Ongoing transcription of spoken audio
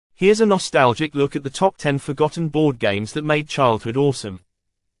Here's a nostalgic look at the top 10 forgotten board games that made childhood awesome.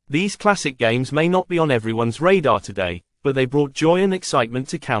 These classic games may not be on everyone's radar today, but they brought joy and excitement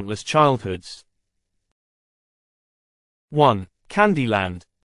to countless childhoods. 1. Candyland.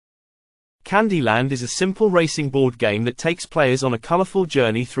 Candyland is a simple racing board game that takes players on a colorful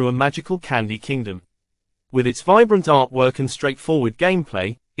journey through a magical candy kingdom. With its vibrant artwork and straightforward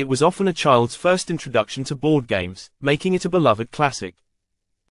gameplay, it was often a child's first introduction to board games, making it a beloved classic.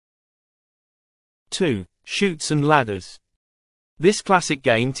 2. Chutes and Ladders. This classic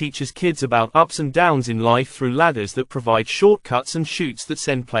game teaches kids about ups and downs in life through ladders that provide shortcuts and chutes that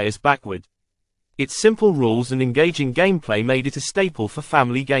send players backward. Its simple rules and engaging gameplay made it a staple for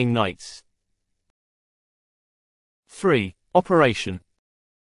family game nights. 3. Operation.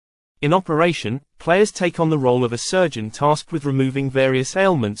 In Operation, players take on the role of a surgeon tasked with removing various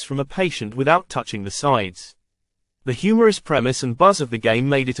ailments from a patient without touching the sides. The humorous premise and buzz of the game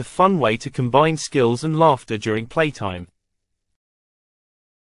made it a fun way to combine skills and laughter during playtime.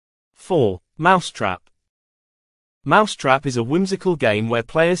 4. Mousetrap. Mousetrap is a whimsical game where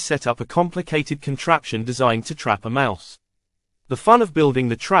players set up a complicated contraption designed to trap a mouse. The fun of building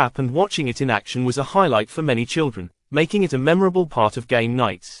the trap and watching it in action was a highlight for many children, making it a memorable part of game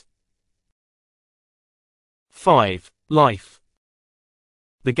nights. 5. Life.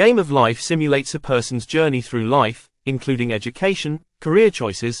 The game of life simulates a person's journey through life, including education, career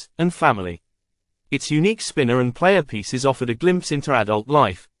choices, and family. Its unique spinner and player pieces offered a glimpse into adult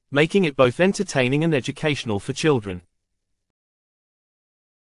life, making it both entertaining and educational for children.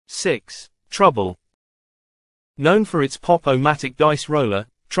 6. Trouble. Known for its Pop-O-Matic dice roller,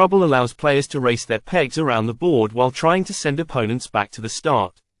 Trouble allows players to race their pegs around the board while trying to send opponents back to the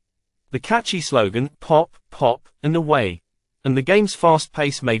start. The catchy slogan, "Pop, Pop, and Away," and the game's fast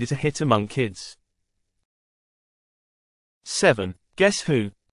pace made it a hit among kids. 7. Guess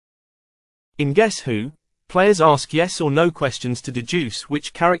Who. In Guess Who, players ask yes or no questions to deduce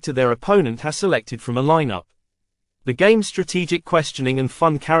which character their opponent has selected from a lineup. The game's strategic questioning and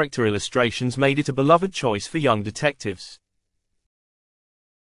fun character illustrations made it a beloved choice for young detectives.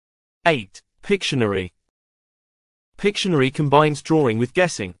 8. Pictionary. Pictionary combines drawing with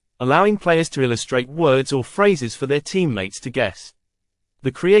guessing, allowing players to illustrate words or phrases for their teammates to guess.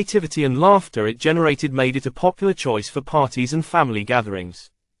 The creativity and laughter it generated made it a popular choice for parties and family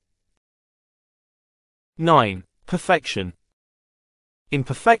gatherings. 9. Perfection. In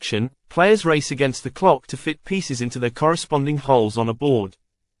Perfection, players race against the clock to fit pieces into their corresponding holes on a board.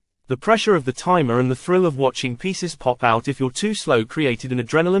 The pressure of the timer and the thrill of watching pieces pop out if you're too slow created an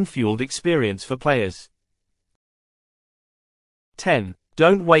adrenaline-fueled experience for players. 10.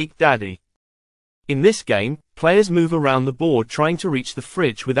 Don't Wake Daddy. In this game, players move around the board trying to reach the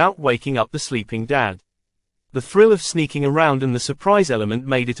fridge without waking up the sleeping dad. The thrill of sneaking around and the surprise element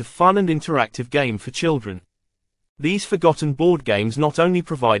made it a fun and interactive game for children. These forgotten board games not only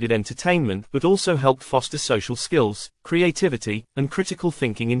provided entertainment but also helped foster social skills, creativity, and critical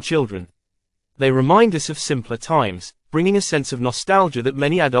thinking in children. They remind us of simpler times, bringing a sense of nostalgia that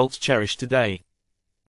many adults cherish today.